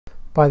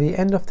By the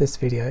end of this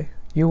video,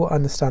 you will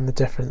understand the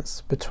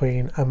difference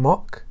between a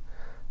mock,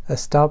 a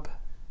stub,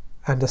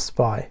 and a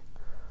spy,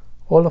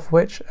 all of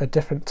which are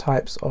different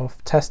types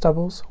of test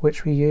doubles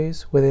which we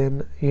use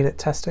within unit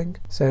testing.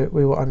 So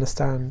we will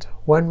understand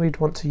when we'd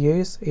want to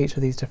use each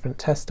of these different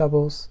test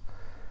doubles,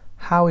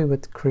 how we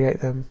would create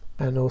them,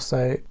 and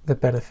also the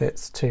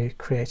benefits to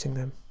creating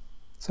them.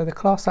 So the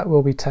class that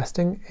we'll be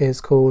testing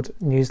is called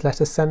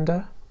Newsletter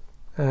Sender,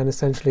 and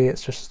essentially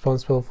it's just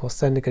responsible for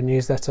sending a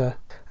newsletter.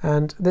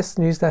 And this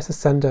newsletter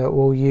sender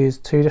will use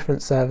two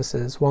different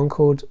services, one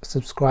called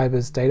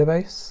Subscribers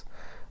Database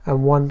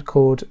and one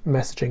called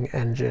Messaging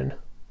Engine.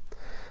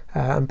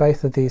 And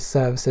both of these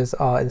services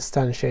are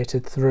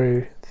instantiated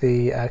through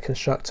the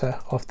constructor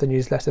of the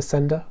newsletter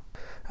sender.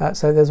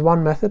 So there's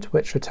one method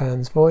which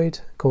returns void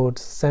called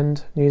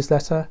send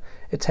newsletter.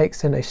 It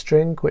takes in a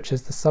string which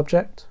is the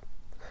subject,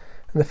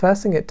 and the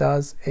first thing it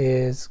does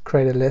is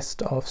create a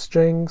list of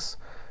strings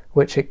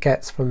which it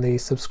gets from the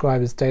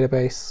subscribers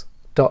database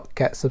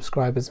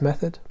 .getSubscribers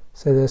method.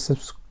 So the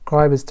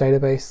subscribers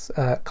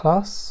database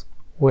class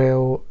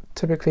will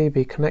typically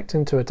be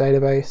connecting to a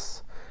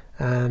database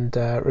and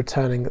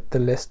returning the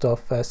list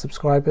of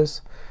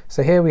subscribers.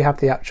 So here we have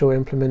the actual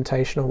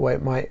implementation of what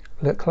it might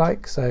look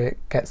like. So it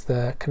gets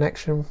the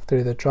connection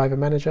through the driver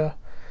manager.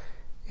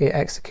 It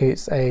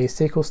executes a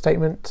SQL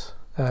statement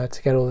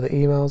to get all the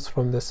emails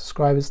from the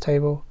subscribers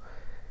table.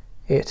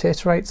 It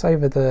iterates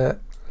over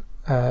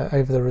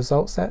the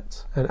result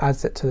set and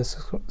adds it to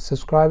the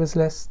subscribers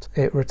list.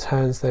 It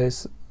returns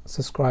those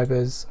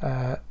subscribers.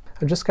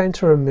 I'm just going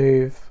to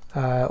remove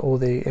all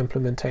the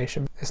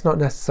implementation. It's not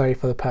necessary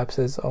for the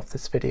purposes of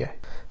this video.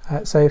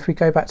 So if we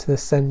go back to the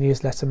send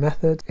newsletter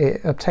method,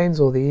 it obtains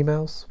all the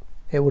emails.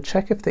 It will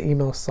check if the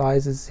email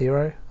size is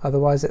 0,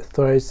 otherwise it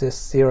throws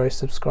this 0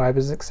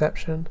 subscribers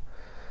exception.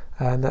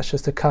 And that's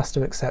just a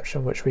custom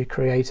exception which we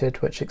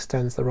created, which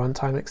extends the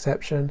runtime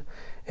exception.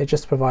 It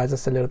just provides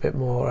us a little bit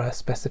more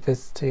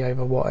specificity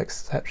over what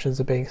exceptions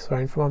are being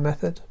thrown from our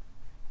method.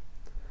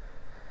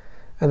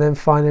 And then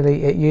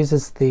finally, it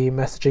uses the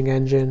messaging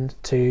engine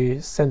to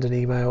send an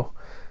email,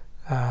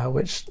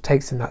 which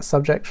takes in that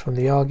subject from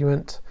the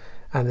argument,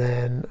 and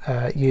then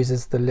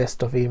uses the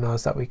list of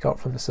emails that we got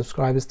from the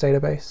subscribers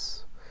database.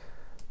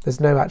 There's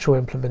no actual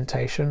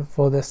implementation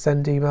for the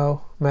send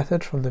email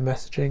method from the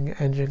messaging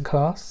engine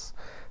class,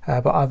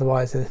 but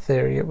otherwise in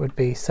theory it would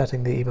be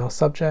setting the email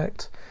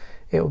subject,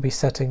 it will be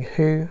setting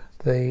who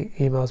the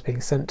email is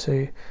being sent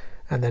to,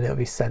 and then it will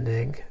be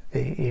sending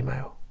the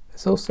email.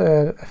 There's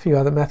also a few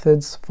other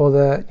methods for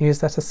the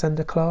newsletter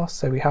sender class.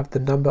 So we have the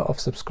number of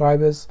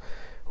subscribers,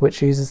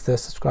 which uses the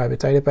subscriber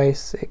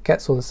database. It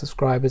gets all the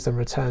subscribers and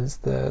returns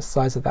the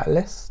size of that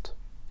list.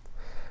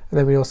 And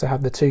then we also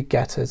have the two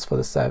getters for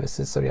the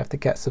services. So we have the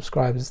get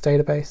subscribers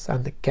database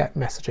and the get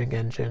messaging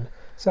engine.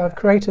 So I've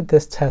created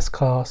this test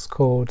class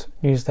called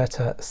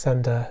newsletter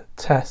sender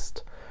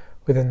test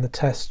within the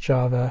test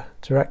Java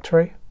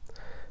directory.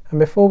 And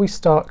before we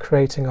start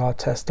creating our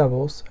test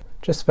doubles,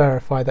 just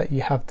verify that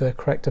you have the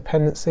correct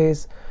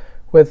dependencies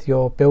with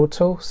your build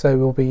tool. So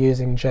we'll be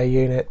using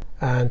JUnit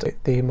and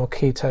the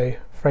Mockito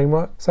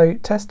framework. So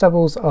test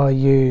doubles are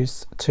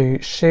used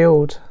to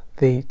shield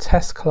the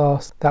test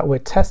class that we're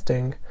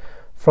testing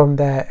from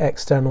their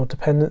external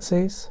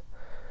dependencies.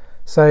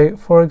 So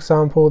for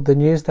example, the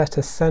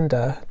newsletter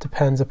sender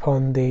depends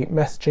upon the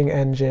messaging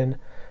engine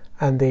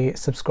and the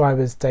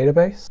subscribers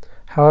database.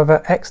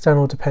 However,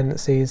 external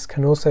dependencies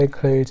can also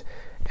include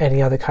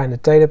any other kind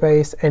of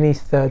database, any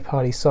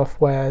third-party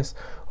softwares,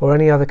 or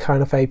any other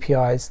kind of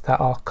APIs that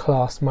our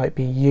class might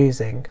be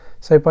using.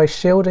 So by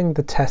shielding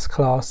the test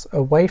class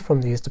away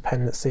from these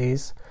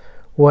dependencies,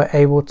 we're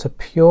able to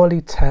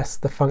purely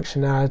test the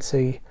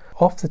functionality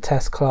of the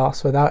test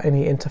class without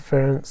any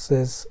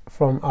interferences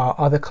from our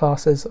other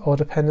classes or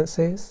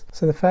dependencies.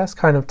 So the first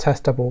kind of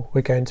test double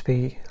we're going to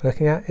be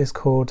looking at is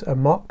called a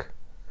mock,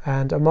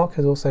 and a mock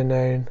is also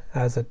known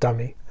as a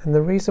dummy. And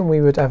the reason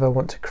we would ever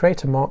want to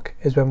create a mock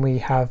is when we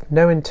have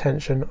no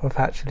intention of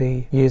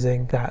actually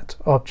using that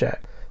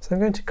object. So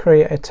I'm going to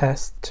create a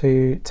test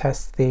to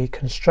test the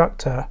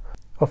constructor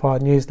of our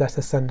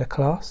newsletter sender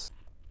class.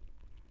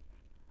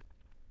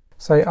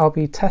 So I'll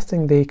be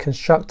testing the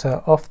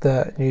constructor of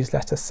the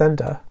newsletter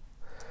sender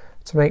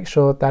to make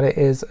sure that it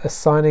is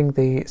assigning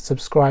the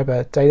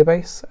subscriber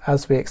database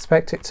as we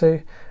expect it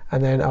to,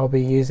 and then I'll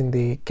be using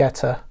the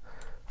getter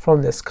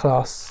from this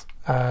class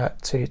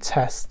to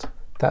test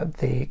that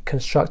the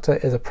constructor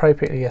is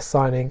appropriately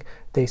assigning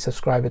the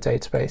subscriber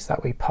database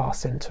that we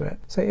pass into it.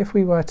 So if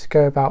we were to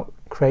go about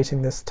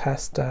creating this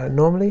test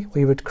normally,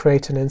 we would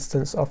create an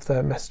instance of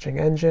the messaging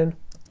engine,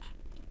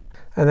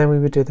 and then we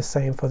would do the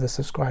same for the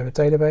subscriber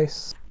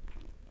database,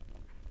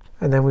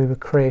 and then we would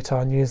create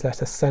our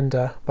newsletter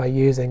sender by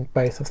using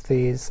both of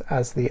these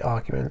as the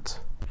argument.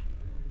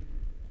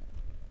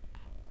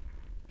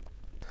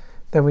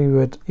 Then we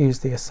would use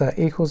the assert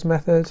equals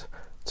method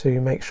to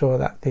make sure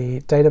that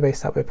the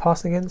database that we're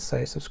passing in,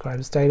 so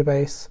subscribers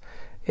database,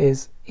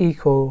 is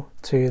equal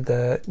to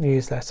the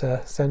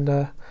newsletter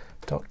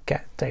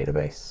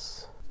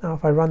sender.getDatabase. Now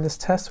if I run this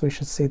test, we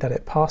should see that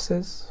it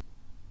passes.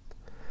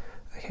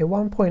 Okay,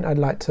 one point I'd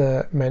like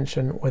to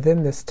mention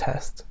within this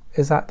test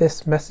is that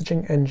this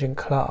messaging engine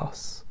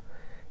class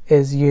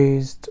is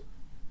used,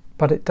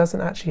 but it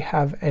doesn't actually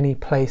have any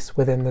place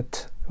within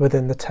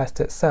the test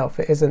itself.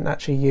 It isn't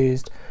actually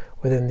used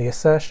within the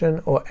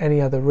assertion or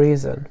any other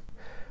reason.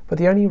 But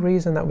the only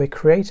reason that we're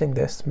creating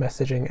this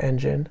messaging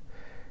engine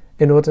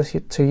in order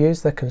to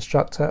use the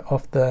constructor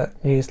of the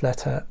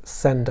newsletter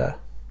sender.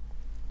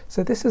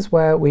 So this is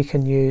where we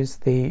can use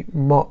the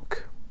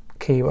mock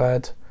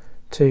keyword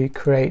to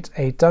create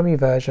a dummy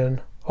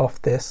version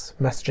of this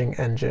messaging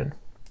engine.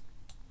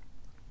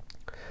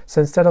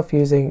 So instead of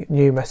using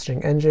new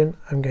messaging engine,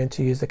 I'm going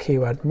to use the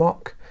keyword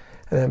mock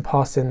and then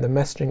pass in the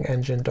messaging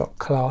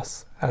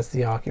engine.class as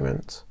the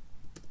argument.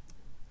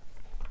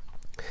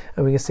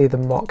 And we can see the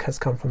mock has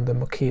come from the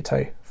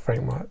Mockito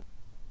framework.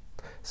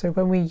 So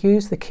when we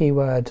use the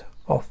keyword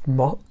of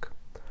mock,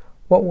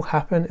 what will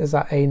happen is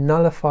that a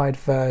nullified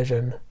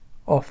version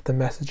of the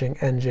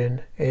messaging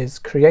engine is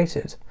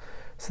created.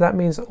 So that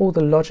means all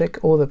the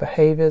logic, all the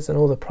behaviors, and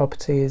all the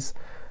properties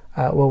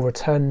will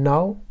return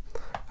null,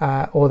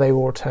 or they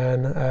will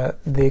return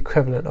the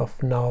equivalent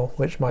of null,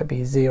 which might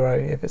be 0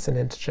 if it's an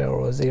integer,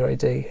 or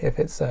 0D if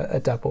it's a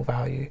double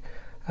value,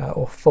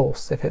 or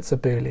false if it's a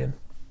boolean.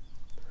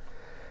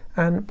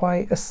 And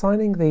by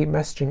assigning the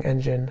messaging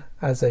engine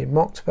as a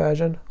mocked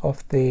version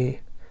of the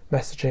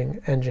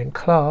messaging engine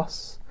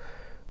class,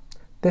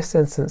 this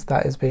instance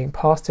that is being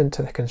passed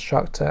into the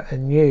constructor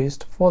and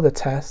used for the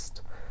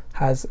test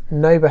has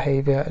no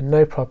behavior and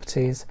no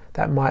properties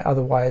that might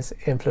otherwise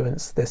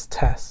influence this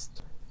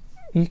test.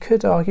 You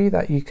could argue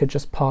that you could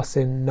just pass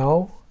in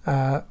null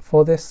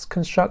for this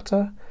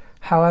constructor.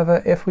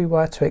 However, if we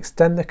were to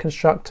extend the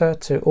constructor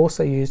to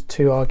also use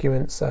two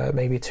arguments,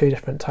 maybe two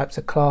different types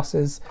of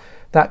classes,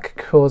 that could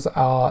cause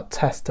our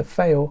test to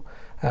fail,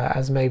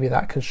 as maybe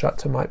that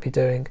constructor might be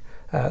doing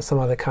some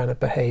other kind of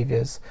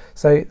behaviors.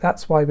 So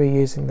that's why we're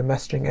using the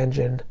messaging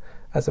engine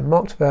as a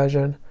mocked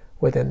version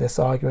within this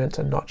argument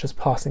and not just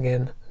passing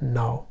in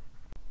null.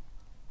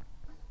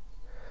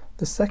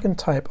 The second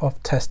type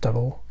of test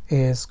double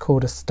is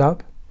called a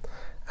stub,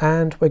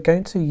 and we're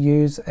going to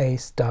use a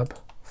stub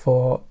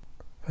for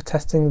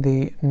testing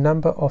the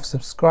number of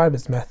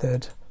subscribers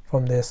method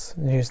from this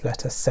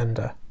newsletter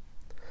sender.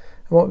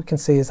 And what we can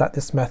see is that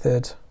this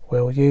method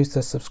will use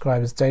the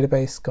subscribers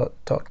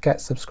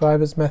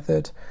database.getSubscribers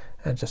method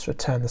and just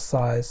return the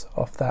size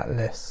of that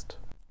list.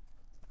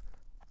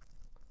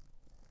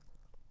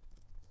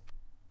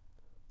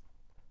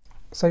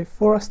 So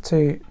for us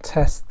to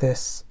test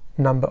this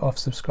number of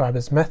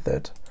subscribers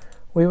method,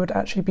 we would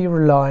actually be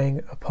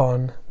relying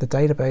upon the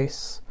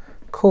database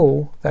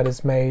call that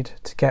is made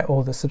to get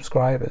all the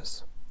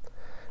subscribers.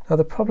 Now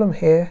the problem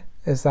here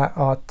is that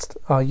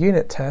our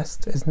unit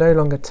test is no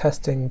longer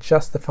testing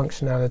just the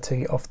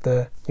functionality of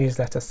the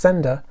newsletter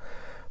sender,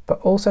 but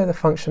also the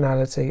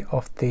functionality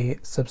of the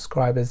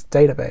subscribers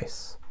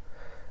database.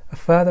 A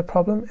further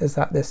problem is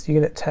that this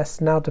unit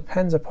test now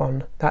depends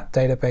upon that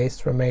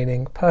database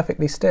remaining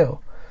perfectly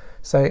still.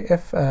 So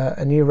if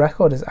a new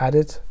record is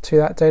added to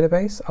that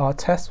database, our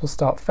test will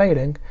start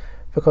failing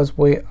because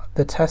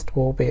the test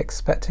will be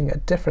expecting a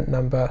different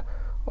number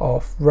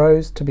of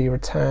rows to be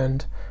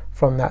returned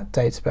from that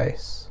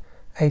database.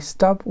 A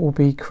stub will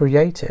be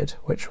created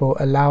which will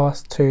allow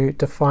us to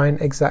define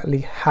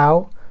exactly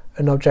how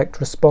an object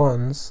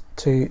responds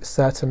to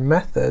certain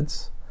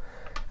methods,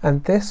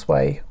 and this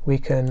way we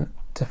can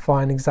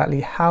define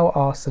exactly how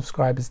our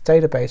subscribers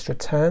database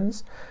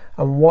returns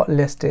and what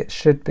list it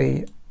should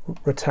be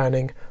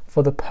returning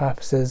for the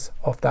purposes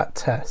of that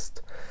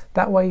test.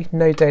 That way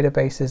no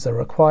databases are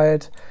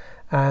required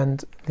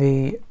and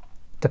the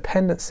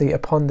dependency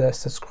upon the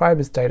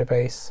subscribers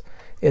database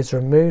is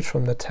removed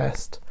from the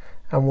test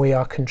and we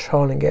are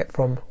controlling it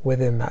from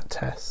within that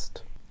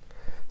test.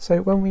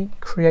 So when we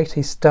create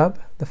a stub,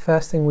 the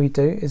first thing we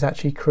do is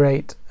actually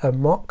create a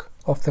mock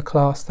of the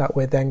class that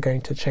we're then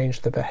going to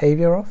change the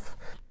behavior of.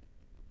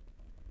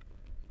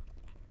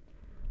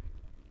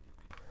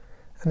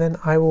 And then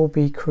I will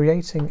be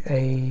creating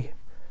a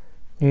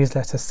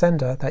newsletter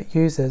sender that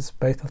uses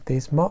both of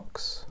these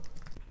mocks.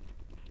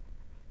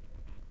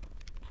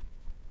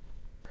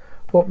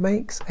 What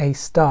makes a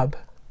stub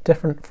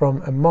different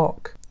from a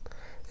mock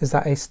is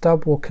that a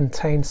stub will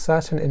contain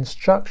certain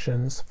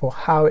instructions for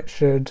how it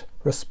should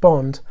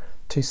respond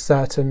to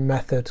certain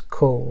method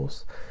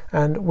calls.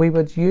 And we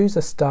would use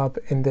a stub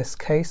in this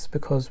case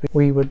because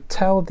we would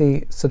tell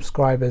the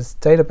subscribers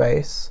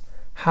database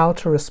how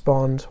to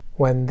respond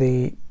when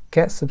the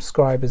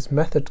getSubscribers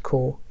method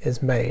call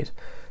is made.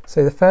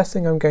 So the first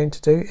thing I'm going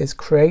to do is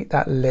create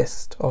that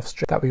list of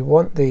strings that we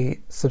want the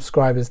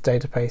subscribers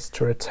database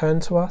to return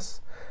to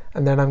us,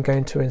 and then I'm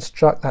going to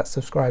instruct that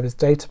subscribers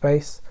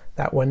database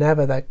that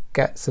whenever the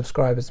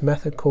getSubscribers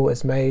method call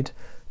is made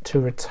to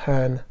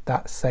return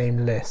that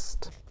same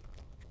list.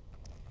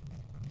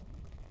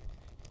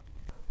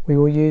 We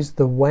will use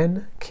the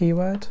when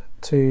keyword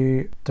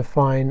to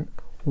define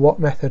what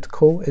method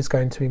call is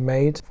going to be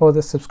made for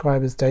the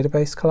subscribers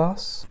database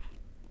class.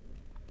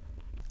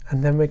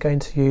 and then we're going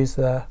to use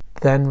the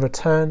then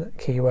return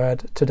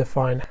keyword to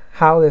define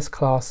how this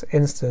class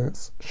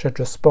instance should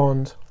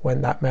respond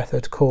when that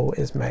method call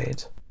is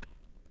made.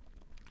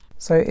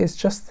 So it's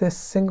just this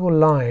single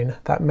line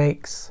that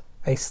makes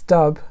a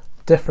stub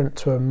different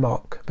to a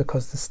mock,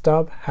 because the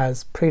stub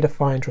has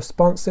predefined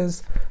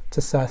responses to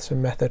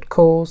certain method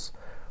calls,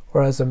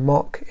 whereas a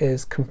mock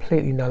is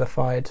completely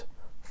nullified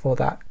for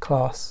that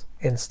class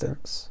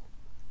instance.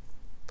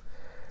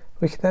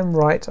 We can then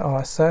write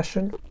our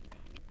assertion,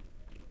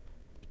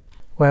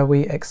 where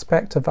we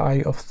expect a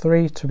value of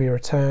 3 to be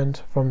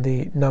returned from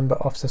the number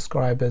of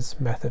subscribers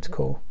method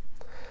call.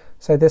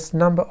 So this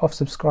number of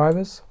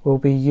subscribers will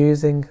be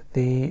using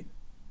the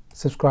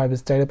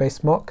subscribers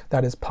database mock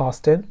that is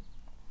passed in,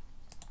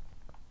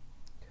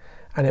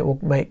 and it will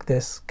make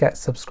this get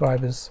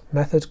subscribers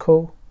method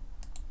call.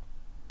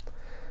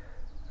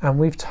 And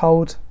we've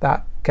told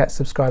that get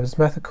subscribers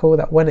method call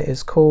that when it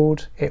is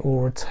called, it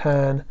will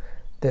return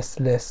this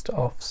list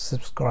of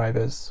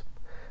subscribers.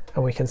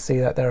 And we can see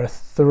that there are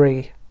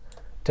 3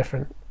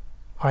 different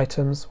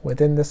items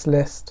within this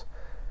list,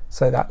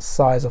 so that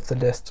size of the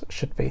list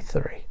should be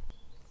 3.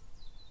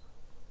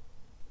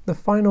 The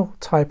final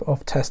type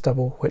of test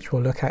double which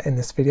we'll look at in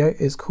this video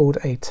is called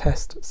a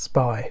test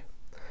spy.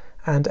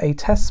 And a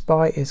test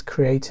spy is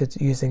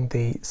created using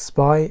the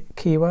spy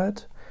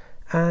keyword,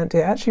 and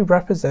it actually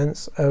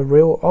represents a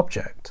real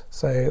object.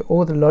 So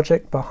all the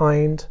logic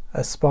behind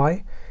a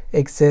spy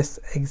exists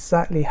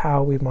exactly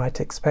how we might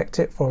expect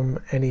it from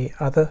any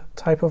other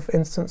type of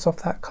instance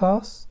of that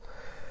class.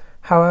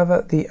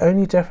 However, the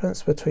only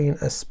difference between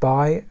a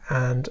spy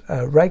and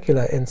a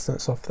regular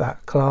instance of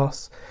that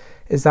class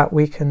is that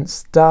we can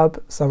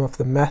stub some of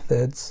the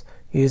methods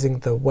using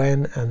the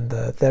when and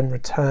the then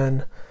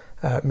return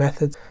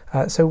methods.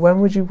 So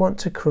when would you want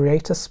to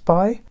create a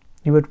spy?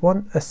 You would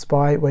want a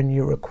spy when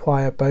you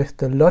require both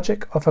the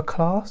logic of a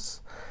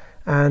class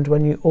and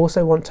when you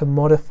also want to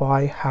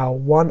modify how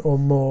one or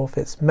more of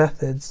its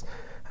methods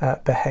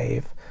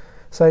behave.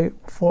 So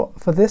for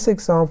this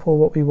example,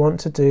 what we want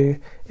to do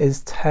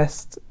is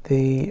test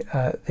the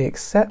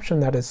exception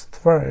that is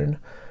thrown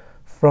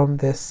from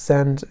this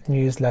send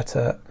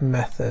newsletter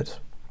method.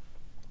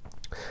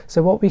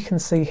 So what we can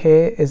see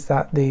here is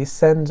that the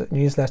send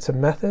newsletter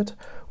method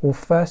will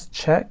first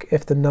check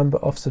if the number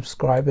of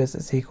subscribers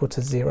is equal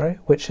to 0,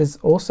 which is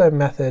also a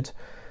method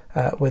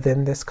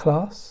within this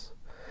class.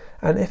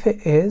 And if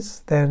it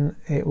is, then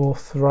it will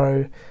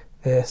throw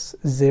this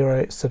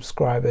 0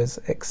 subscribers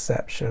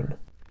exception.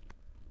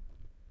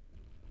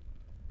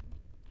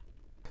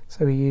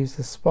 So we use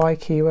the spy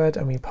keyword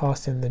and we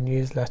pass in the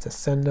newsletter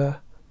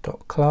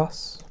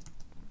sender.class.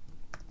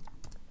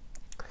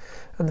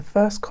 And the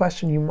first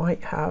question you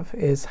might have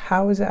is,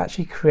 how is it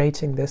actually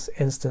creating this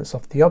instance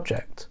of the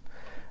object?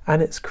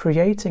 And it's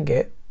creating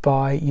it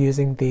by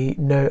using the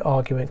no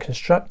argument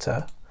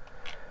constructor,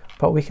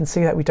 but we can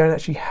see that we don't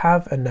actually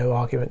have a no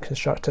argument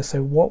constructor,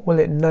 so what will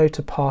it know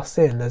to pass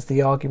in as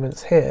the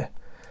arguments here?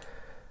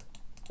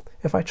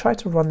 If I try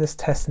to run this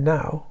test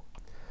now,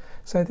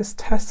 so this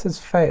test has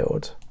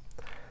failed,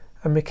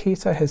 and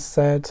Mockito has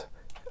said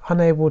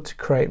unable to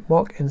create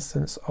mock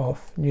instance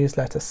of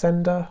newsletter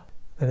sender.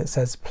 Then it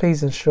says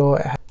please ensure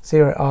it has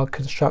 0arg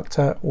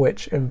constructor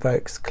which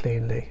invokes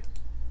cleanly.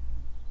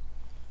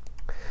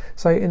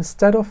 So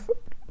instead of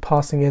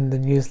passing in the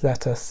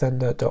newsletter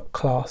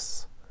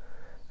sender.class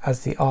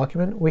as the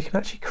argument, we can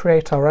actually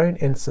create our own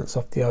instance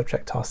of the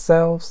object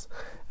ourselves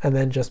and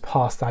then just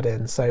pass that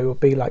in. So it will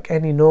be like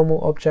any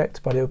normal object,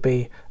 but it will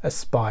be a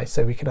spy,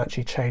 so we can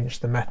actually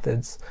change the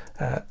methods,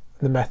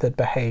 the method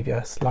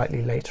behavior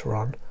slightly later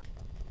on.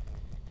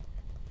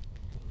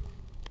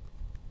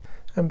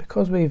 And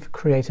because we've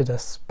created a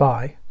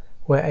spy,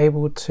 we're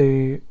able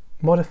to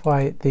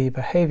modify the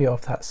behavior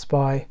of that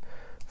spy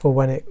for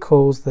when it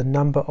calls the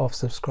number of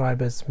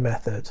subscribers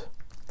method.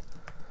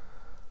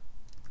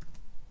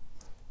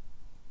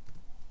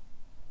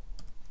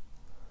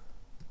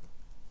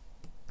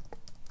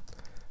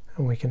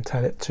 And we can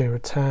tell it to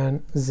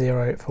return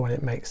 0 for when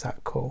it makes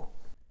that call.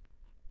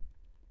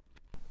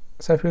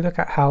 So if we look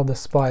at how the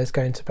spy is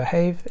going to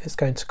behave, it's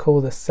going to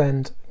call the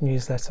send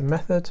newsletter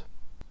method.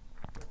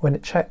 When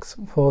it checks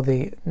for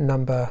the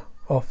number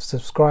of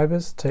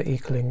subscribers to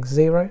equaling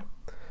 0,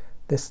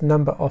 this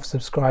number of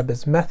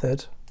subscribers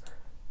method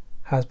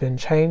has been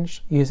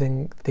changed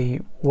using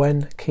the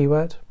when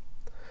keyword.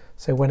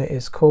 So when it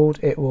is called,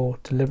 it will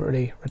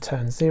deliberately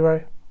return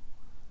 0,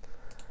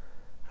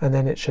 and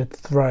then it should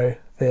throw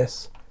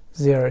this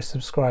 0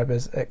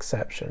 subscribers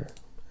exception.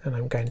 And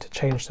I'm going to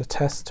change the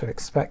test to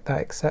expect that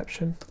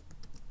exception.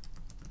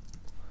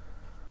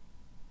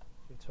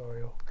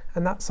 Tutorial.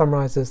 And that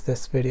summarizes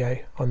this video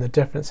on the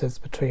differences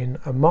between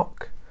a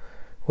mock,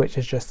 which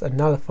is just a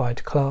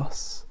nullified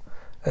class,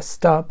 a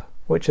stub,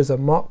 which is a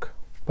mock,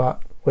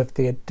 but with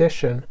the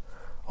addition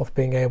of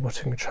being able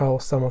to control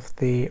some of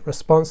the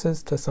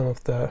responses to some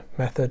of the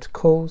method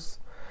calls,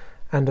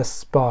 and a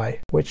spy,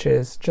 which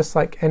is just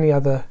like any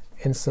other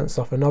instance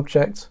of an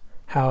object.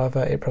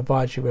 However, it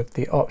provides you with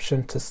the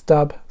option to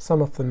stub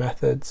some of the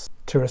methods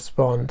to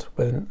respond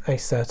in a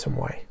certain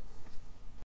way.